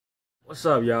What's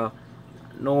up, y'all?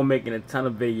 I know I'm making a ton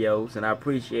of videos, and I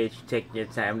appreciate you taking your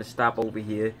time to stop over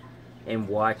here and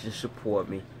watch and support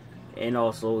me, and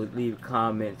also leave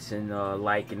comments and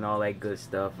like and all that good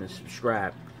stuff and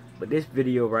subscribe. But this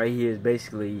video right here is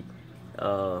basically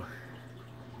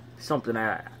something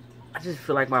I just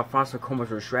feel like my Fossochromis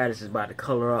Rostratus is about to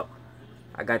color up.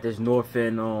 I got this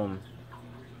Northern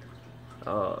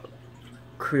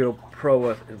Creole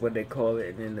Pro is what they call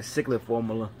it, and the Cichlid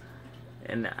formula,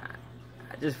 and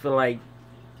I just feel like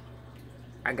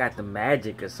I got the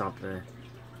magic or something.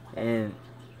 And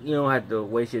you don't have to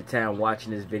waste your time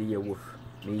watching this video with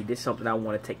me. This is something I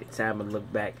want to take the time and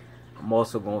look back. I'm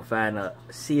also going to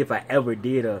see if I ever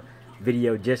did a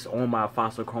video just on my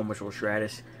Fossochromis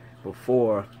Rostratus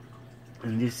before,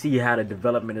 and just see how the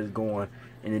development is going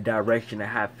in the direction of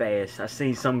how fast. I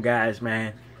seen some guys,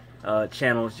 man,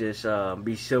 channels just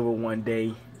be silver one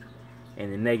day,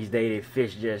 and the next day they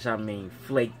fish just,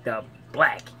 flaked up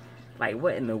black. Like,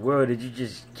 what in the world? Did you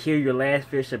just kill your last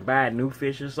fish and buy a new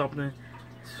fish or something?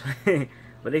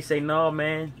 But they say, no,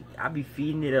 man, I be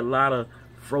feeding it a lot of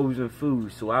frozen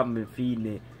food. So I've been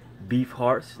feeding it beef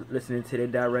hearts, listening to their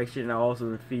direction, and I also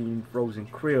been feeding frozen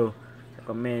krill. Like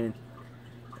a man,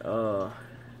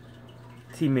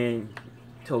 T-Man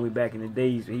told me back in the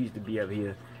days when he used to be up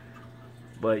here.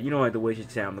 But you don't have to waste your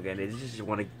time looking at it. You just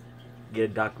want to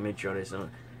get a documentary on this.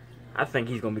 I think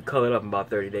he's going to be colored up in about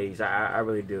 30 days. I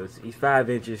really do. He's 5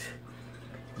 inches.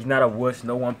 He's not a wuss.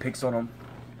 No one picks on him.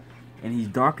 And he's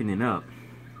darkening up.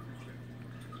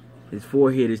 His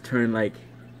forehead is turned like,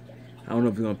 I don't know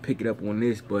if you're going to pick it up on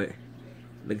this, but it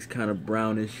looks kind of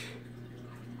brownish.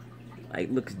 Like,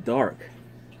 looks dark.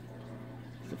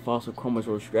 It's a Fossochromis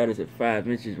Rostratus at 5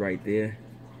 inches right there.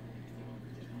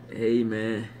 Hey,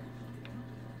 man.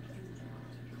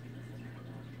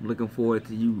 I'm looking forward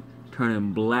to you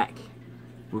turning black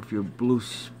with your blue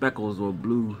speckles or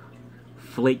blue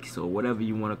flakes or whatever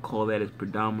you want to call that, is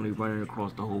predominantly running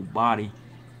across the whole body.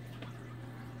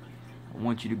 I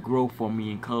want you to grow for me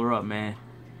and color up, man.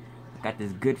 I got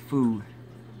this good food,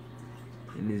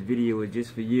 and this video is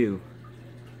just for you.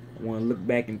 I want to look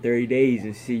back in 30 days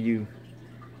and see you,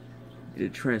 the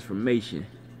transformation.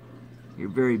 You're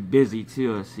very busy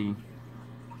too, I see.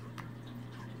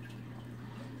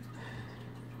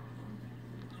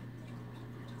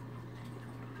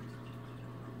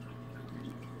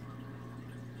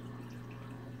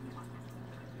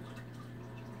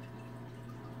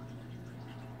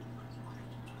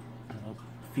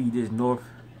 Feed this North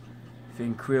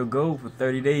Fin Krill Gold for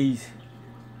 30 days.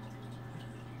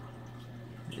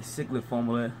 The Cichlid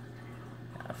formula,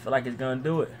 I feel like it's gonna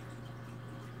do it.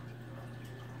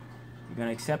 You're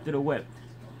gonna accept it or what?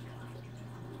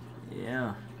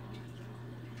 Yeah.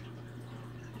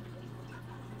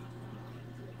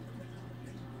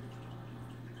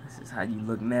 This is how you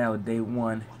look now, day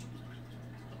one.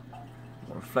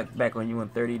 I'll reflect back on you in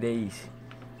 30 days.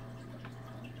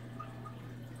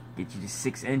 Get you to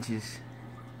 6 inches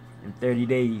in 30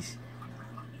 days.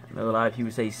 I know a lot of people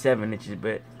say 7 inches,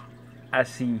 but I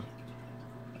see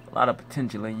a lot of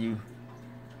potential in you.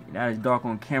 You're not as dark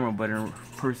on camera, but in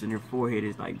person your forehead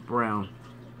is like brown.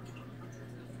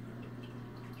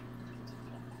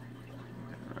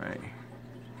 Alright.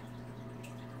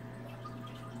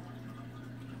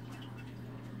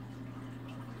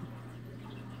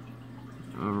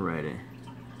 Alrighty.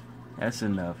 That's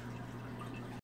enough.